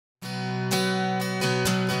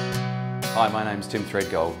Hi, my name's Tim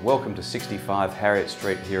Threadgold. Welcome to 65 Harriet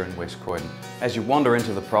Street here in West Croydon. As you wander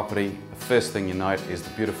into the property, the first thing you note is the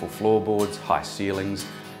beautiful floorboards, high ceilings,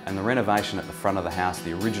 and the renovation at the front of the house.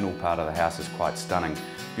 The original part of the house is quite stunning.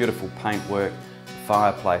 Beautiful paintwork,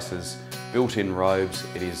 fireplaces, built-in robes.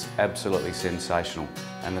 It is absolutely sensational,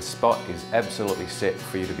 and the spot is absolutely set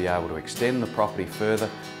for you to be able to extend the property further.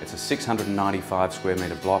 It's a 695 square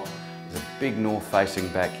metre block. There's a big north-facing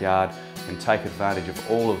backyard. You can take advantage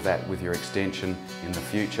of all of that with your extension in the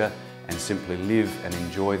future and simply live and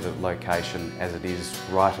enjoy the location as it is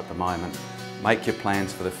right at the moment. Make your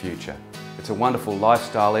plans for the future. It's a wonderful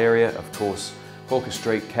lifestyle area, of course. Hawker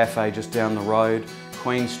Street Cafe just down the road,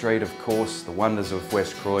 Queen Street, of course, the wonders of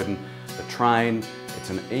West Croydon, the train. It's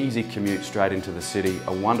an easy commute straight into the city,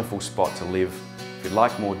 a wonderful spot to live. If you'd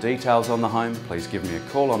like more details on the home, please give me a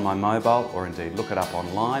call on my mobile or indeed look it up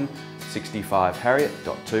online,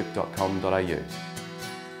 65harriet.toop.com.au.